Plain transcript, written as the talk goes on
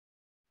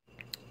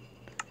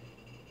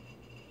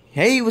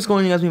Hey, what's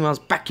going on, guys? Me Miles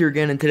back here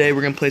again, and today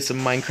we're gonna play some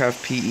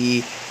Minecraft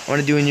PE. I want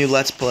to do a new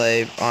Let's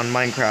Play on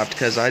Minecraft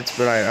because I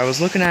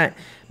was looking at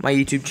my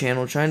YouTube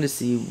channel trying to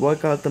see what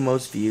got the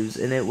most views,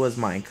 and it was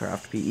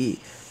Minecraft PE.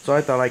 So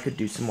I thought I could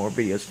do some more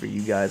videos for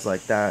you guys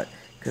like that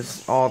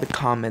because all the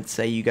comments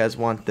say you guys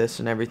want this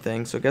and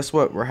everything. So guess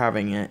what? We're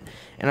having it,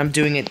 and I'm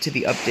doing it to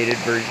the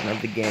updated version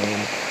of the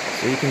game,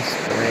 so you can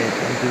sprint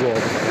and do all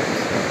this type of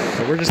stuff.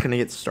 So we're just gonna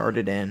get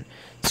started in.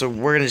 So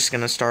we're just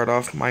gonna start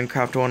off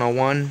Minecraft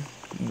 101.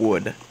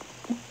 Wood.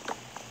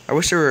 I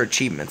wish there were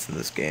achievements in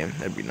this game.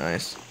 That'd be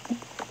nice.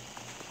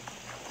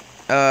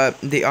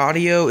 The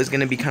audio is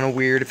gonna be kind of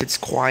weird if it's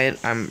quiet.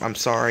 I'm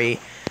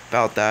sorry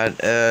about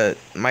that.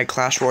 My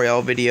Clash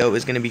Royale video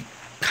is gonna be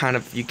kind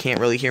of, you can't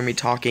really hear me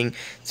talking.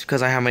 It's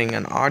because I'm having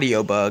an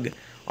audio bug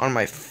on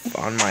my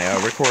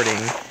recording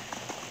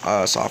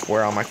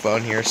software on my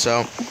phone here.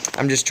 So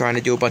I'm just trying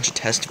to do a bunch of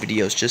test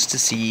videos just to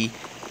see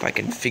if I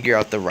can figure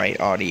out the right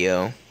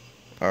audio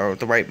or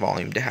the right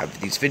volume to have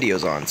these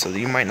videos on, so that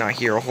you might not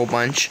hear a whole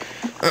bunch.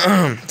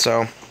 But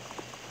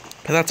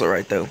that's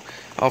alright though.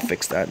 I'll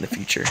fix that in the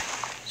future.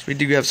 So we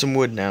do have some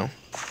wood now.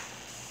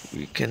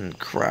 We can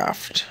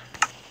craft.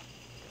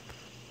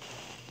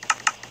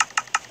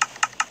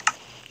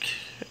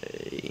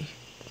 Okay.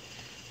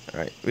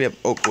 Alright, we have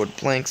oak wood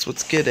planks.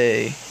 Let's get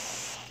a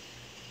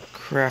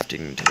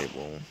crafting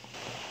table.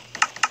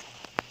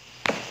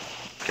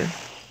 Okay.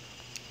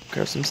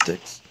 Grab some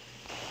sticks.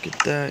 Get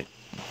that.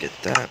 Get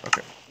that.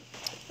 Okay.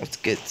 Let's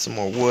get some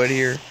more wood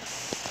here.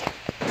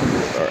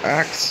 With our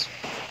axe.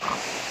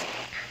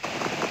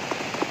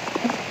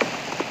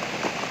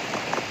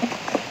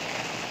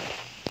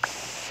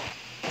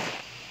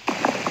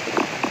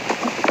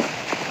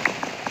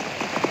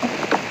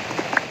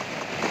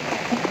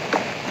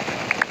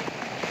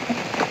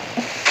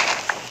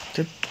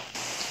 Okay.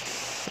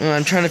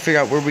 I'm trying to figure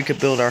out where we could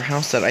build our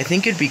house at. I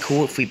think it'd be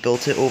cool if we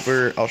built it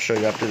over. I'll show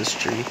you after this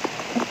tree.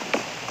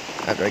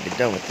 After I get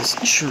done with this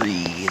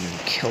tree and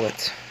kill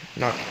it,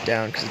 knock it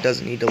down because it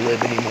doesn't need to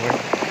live anymore.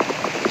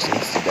 It just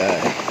needs to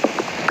die.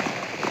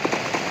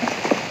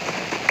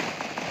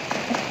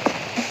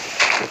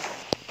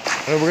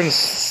 Oh, we're gonna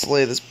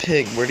slay this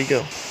pig. Where'd he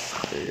go?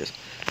 There he is.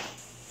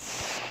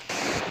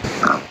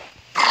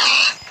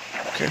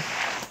 Okay.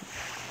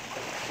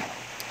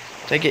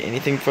 Did I get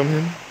anything from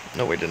him?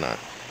 No, we did not.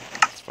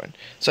 That's fine.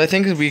 So I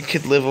think we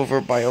could live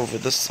over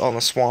this on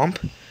the swamp.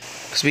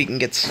 Because we can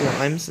get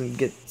slimes and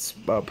get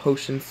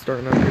potions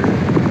starting up here.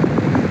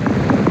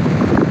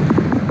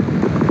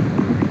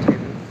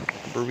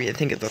 Brewery, I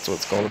think that's what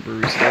it's called, a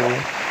brewery stable.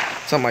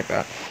 Something like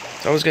that.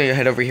 So I was going to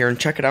head over here and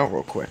check it out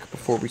real quick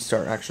before we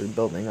start actually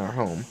building our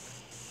home.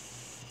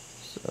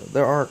 So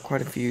there are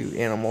quite a few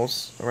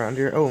animals around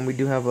here. Oh, and we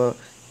do have a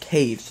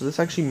cave. So this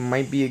actually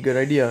might be a good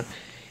idea.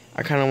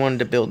 I kind of wanted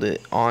to build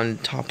it on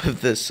top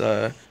of this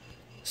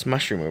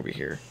mushroom over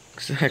here.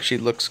 Because it actually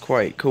looks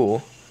quite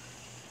cool.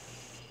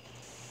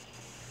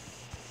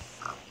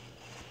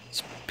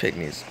 Pig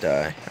needs to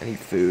die. I need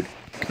food.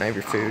 Can I have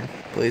your food,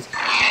 please?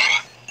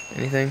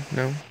 Anything?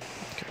 No?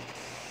 Okay.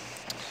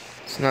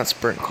 It's not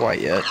sprint quite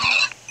yet.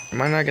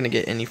 Am I not gonna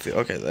get any food?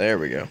 Okay, there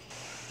we go.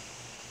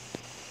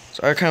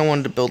 So I kinda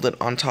wanted to build it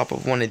on top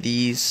of one of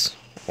these.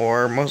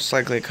 Or most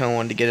likely I kinda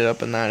wanted to get it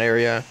up in that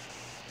area.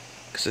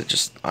 Cause it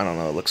just, I don't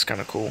know, it looks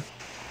kinda cool.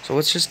 So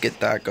let's just get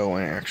that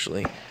going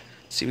actually.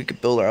 See, we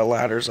could build our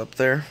ladders up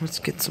there. Let's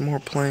get some more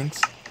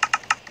planks.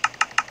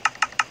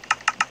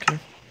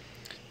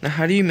 Now,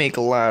 how do you make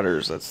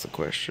ladders? That's the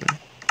question.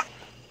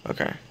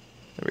 Okay.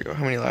 There we go.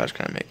 How many ladders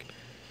can I make?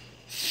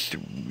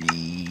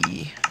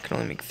 3. I can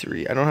only make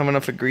 3. I don't have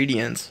enough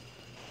ingredients.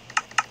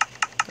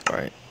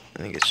 Alright. I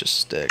think it's just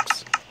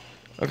sticks.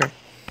 Okay.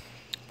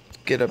 Let's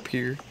get up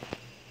here.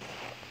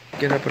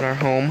 Get up in our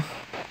home.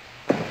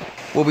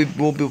 We'll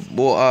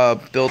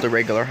build a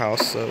regular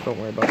house, so don't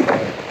worry about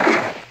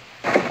that.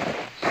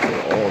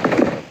 So all the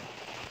way up.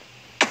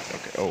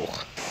 Okay. Oh.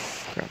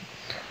 Okay.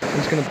 I'm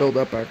just gonna build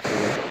up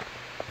actually.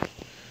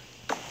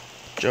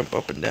 Jump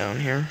up and down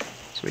here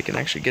so we can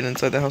actually get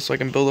inside the house so I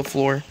can build a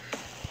floor.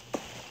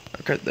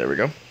 Okay, there we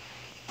go.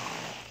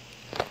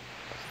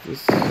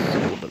 This is a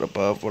little bit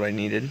above what I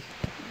needed.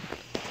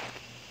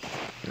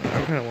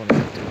 I kind of want to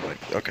do it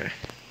like, okay.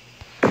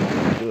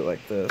 Do it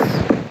like this.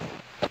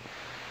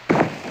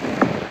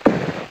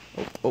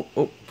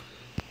 Oh,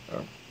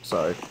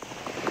 sorry.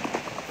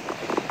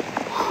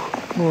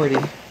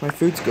 Alrighty, my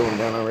food's going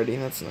down already,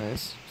 that's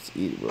nice. Let's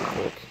eat it real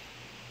quick.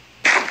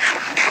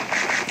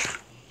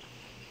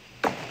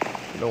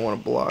 Don't want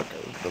to block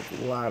the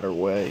ladder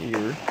way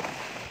here.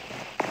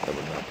 That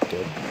would not be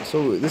good.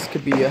 So this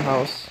could be a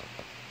house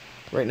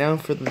right now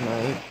for the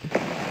night.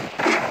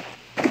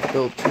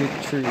 Build tree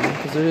to tree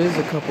because there is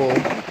a couple.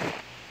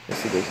 I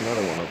see there's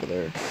another one over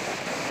there.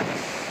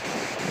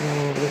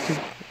 Oh,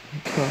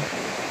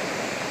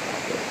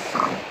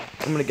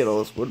 I'm gonna get all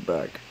this wood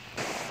back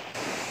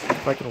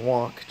if I can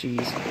walk.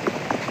 Jeez.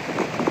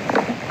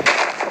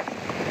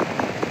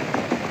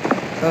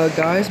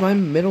 Guys, my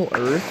Middle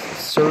Earth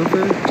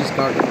server just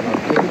got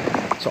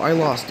updated, so I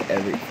lost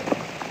everything.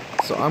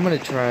 So I'm gonna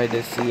try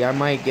to see. I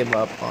might give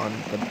up on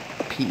the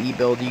PE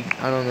build.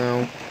 I don't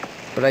know.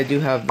 But I do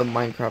have the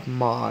Minecraft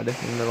mod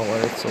in Middle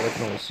Earth, so I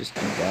can always just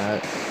do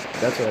that.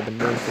 That's what I've been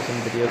doing for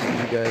some videos for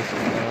you guys. If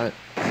not,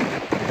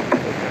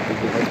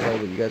 that's probably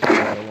what you guys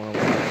probably want to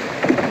watch.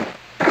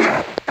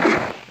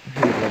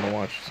 Who would want to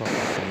watch something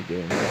like me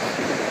doing this?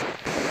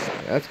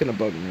 Yeah, that's gonna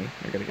bug me.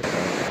 I gotta get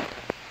that.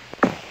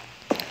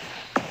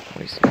 Let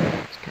me see.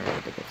 It's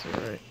covered, but that's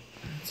alright.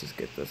 Let's just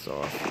get this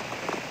off.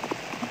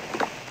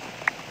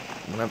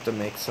 I'm gonna have to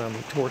make some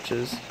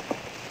torches.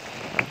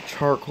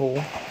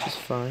 Charcoal, which is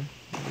fine.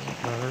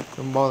 Doesn't matter.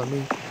 Don't bother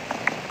me.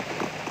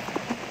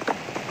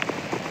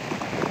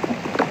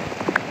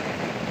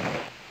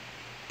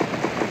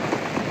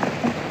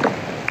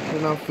 So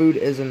now food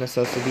is a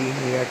necessity.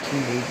 We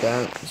actually need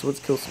that. So let's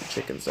kill some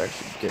chickens to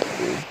actually get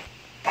food.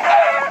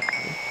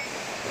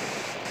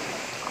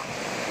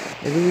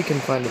 Maybe we can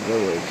find a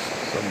village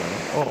somewhere.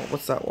 Oh,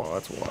 what's that wall?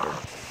 That's water.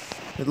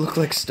 It looked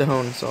like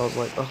stone, so I was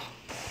like, oh.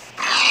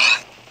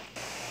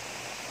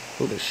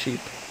 Oh, there's sheep.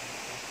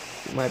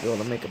 You might be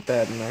able to make a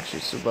bed and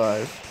actually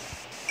survive.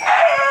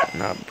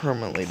 Not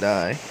permanently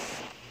die.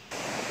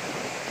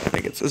 I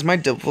think is my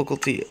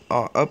difficulty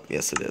up?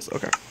 Yes, it is.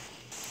 Okay.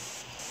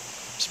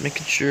 Just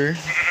making sure.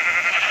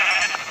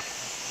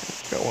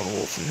 Got one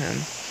wolf in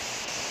him.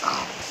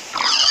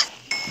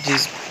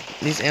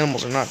 These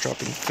animals are not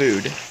dropping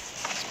food.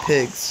 These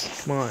pigs.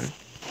 Come on.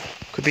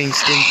 Quit being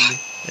stingy.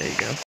 There you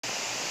go.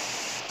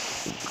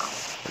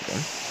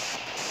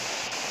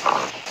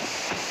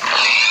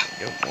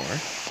 There you go, more.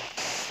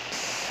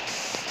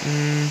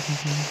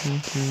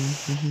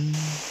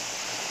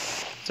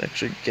 Let's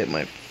actually get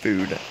my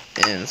food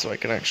in so I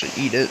can actually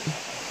eat it.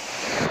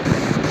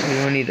 We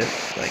don't need to,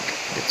 like,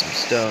 get some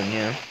stone,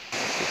 yeah.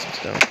 Get some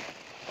stone.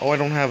 Oh, I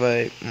don't have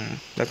a,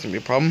 that's gonna be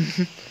a problem.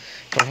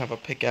 Don't have a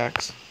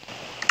pickaxe.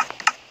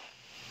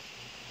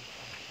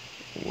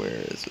 Where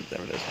is it?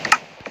 There it is.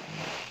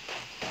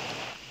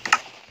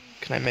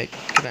 Can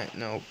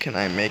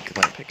I make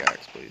my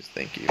pickaxe, please?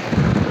 Thank you.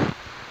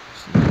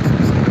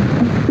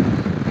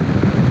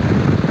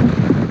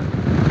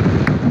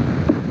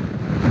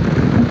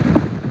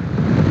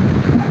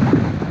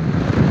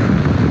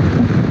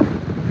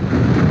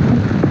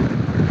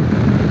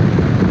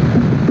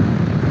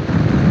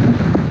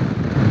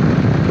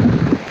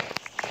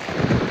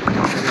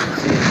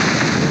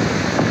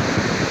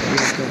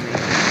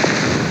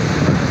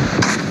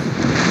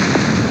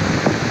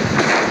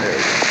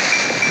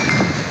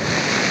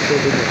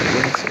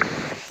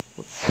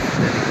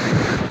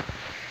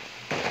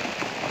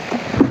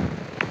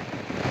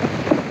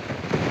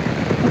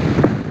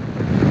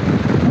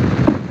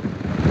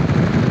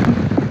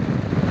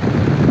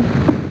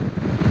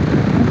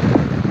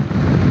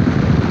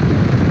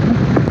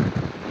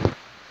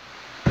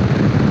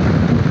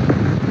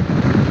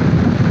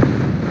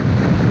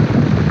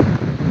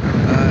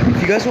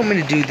 If you guys want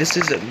me to do, this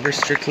is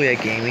strictly a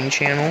gaming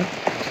channel,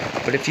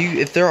 but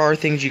if there are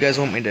things you guys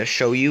want me to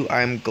show you,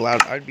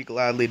 I'd be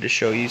gladly to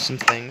show you some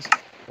things,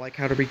 like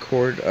how to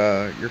record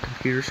your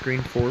computer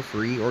screen for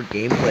free, or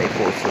gameplay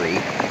for free.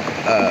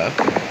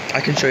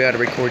 I can show you how to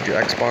record your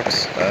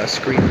Xbox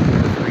screen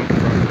for free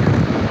from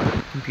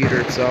your computer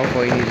itself.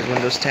 All you need is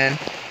Windows 10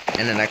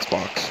 and an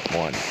Xbox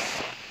One.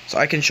 So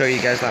I can show you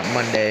guys that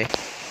Monday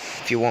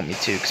if you want me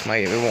to, because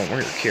it won't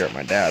work here at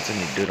my dad's. I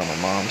need to do it on my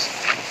mom's.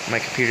 My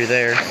computer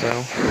there, so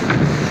if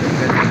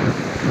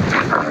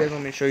you guys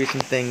want me to show you some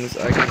things,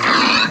 I can in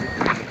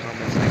the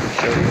comments and I can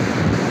show you.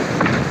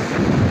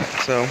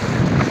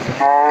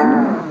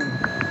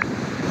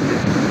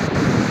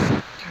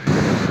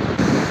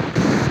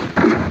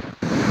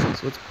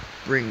 So let's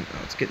bring.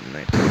 Oh, it's getting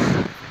night.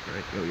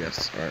 Right? Oh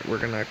yes. All right, we're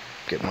gonna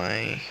get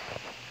my.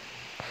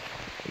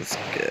 Let's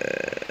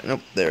get.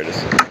 Nope, there it is.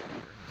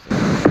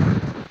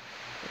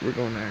 We're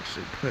going to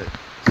actually put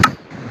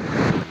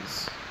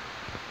these.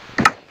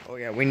 Oh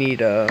yeah, we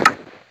need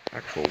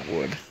actual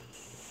wood.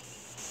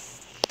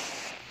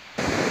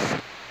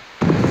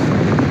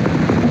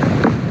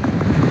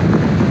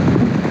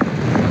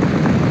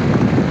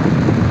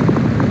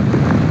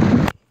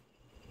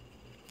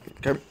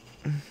 Okay.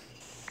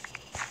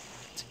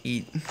 Let's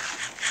eat.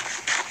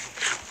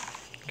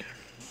 Okay.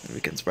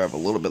 We can survive a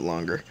little bit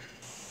longer.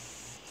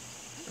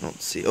 I don't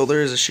see. Oh,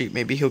 there is a sheep.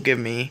 Maybe he'll give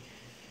me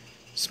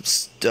some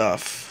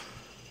stuff.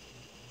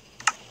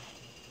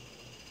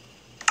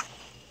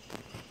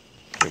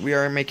 We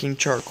are making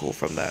charcoal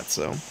from that,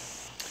 so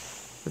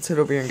let's head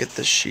over here and get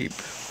this sheep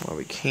while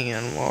we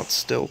can, while it's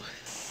still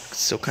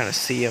kind of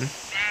see him.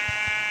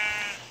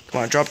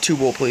 Come on, drop 2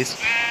 wool, please.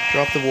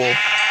 Drop the wool.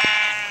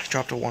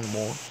 Dropped a 1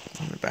 wool.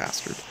 I'm a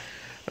bastard.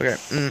 Okay.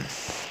 Ooh,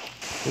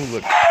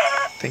 look.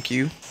 Thank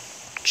you,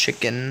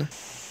 chicken,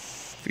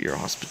 for your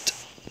hospitality.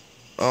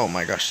 Oh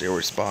my gosh, they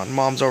already spawned.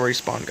 Mom's already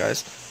spawned,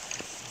 guys.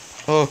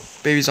 Oh,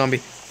 baby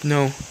zombie.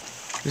 No,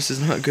 this is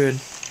not good.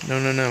 No,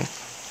 no, no.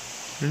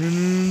 No, no,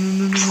 no, no,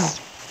 no, no, no.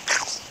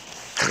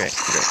 Okay.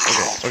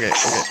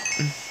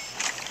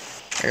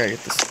 I gotta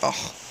get this.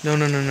 Oh, no,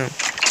 no, no, no.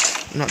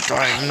 I'm not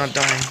dying. I'm not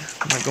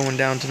going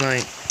down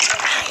tonight.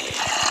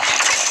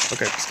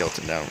 Okay,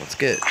 skeleton down. Let's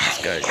get this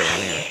guy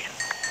going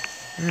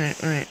here.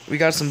 Alright. We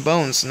got some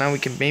bones, so now we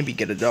can maybe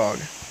get a dog.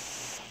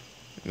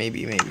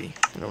 Maybe.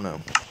 I don't know.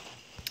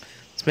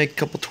 Let's make a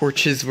couple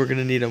torches. We're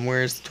gonna need them.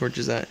 Where's the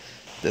torches at?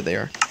 There they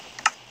are.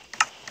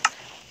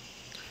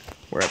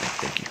 Where are they?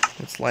 Thank you.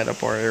 Let's light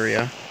up our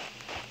area.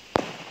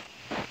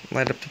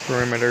 Light up the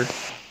perimeter.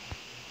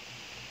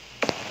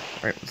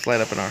 Alright, let's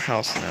light up in our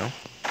house now.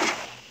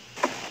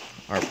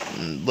 Our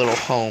little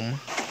home.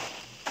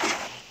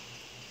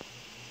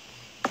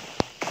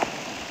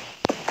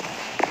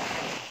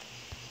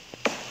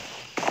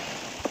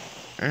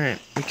 Alright,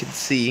 we can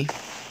see,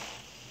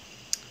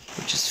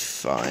 which is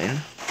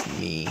fine.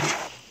 Me.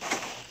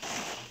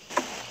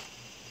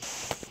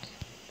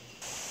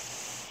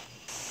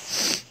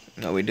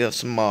 No, we do have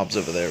some mobs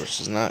over there, which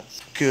is not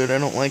good. I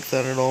don't like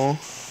that at all.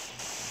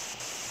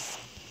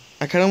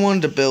 I kind of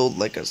wanted to build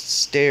like a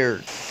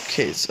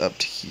staircase up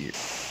to here.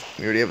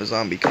 We already have a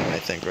zombie coming, I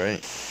think, right?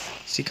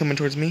 Is he coming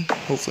towards me?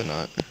 Hopefully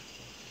not.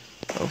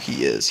 Oh,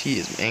 he is. He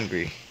is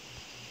angry.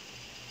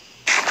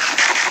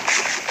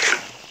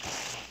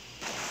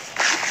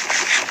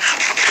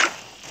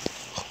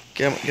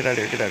 Get out of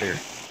here, get out of here.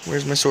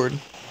 Where's my sword?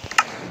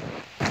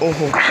 Oh,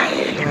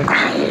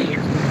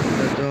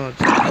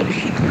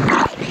 dodge.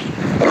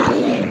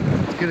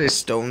 Let's get a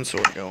stone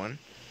sword going.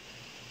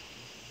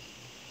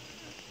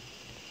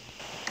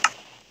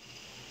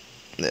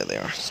 There they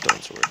are,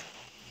 stone sword.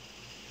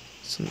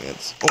 Something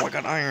that's... Oh, I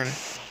got iron.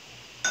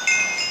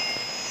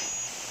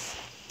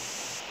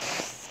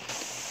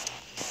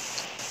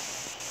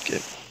 Okay.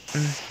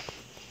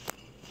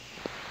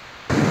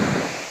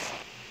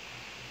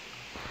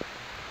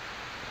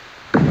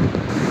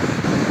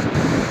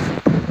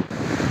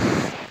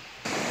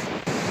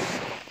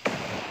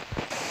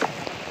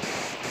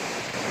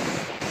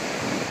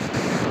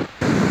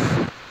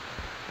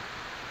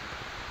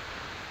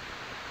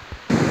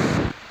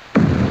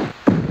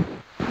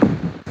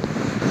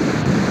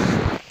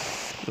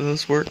 Will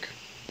this work?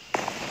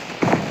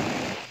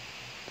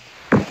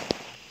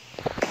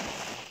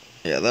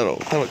 Yeah, that'll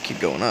keep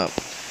going up.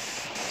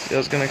 See, I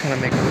was gonna kind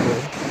of make a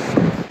little.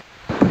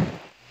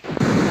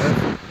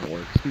 That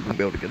works. We won't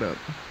be able to get up.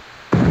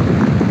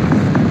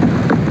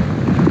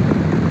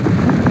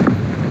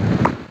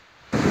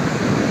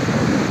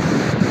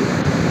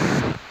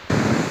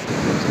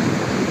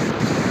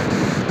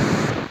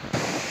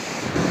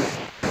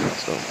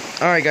 So,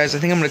 all right, guys. I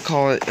think I'm gonna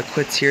call it a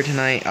quits here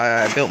tonight.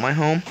 I built my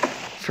home.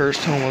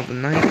 First home of the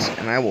night,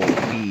 and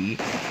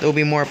there'll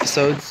be more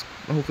episodes.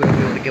 Hopefully I'll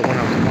be able to get one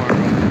out tomorrow.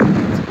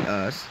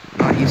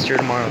 Not Easter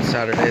tomorrow, it's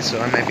Saturday,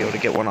 so I might be able to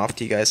get one off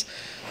to you guys.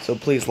 So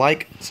please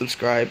like,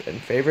 subscribe, and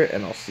favorite,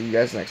 and I'll see you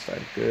guys next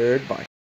time. Goodbye.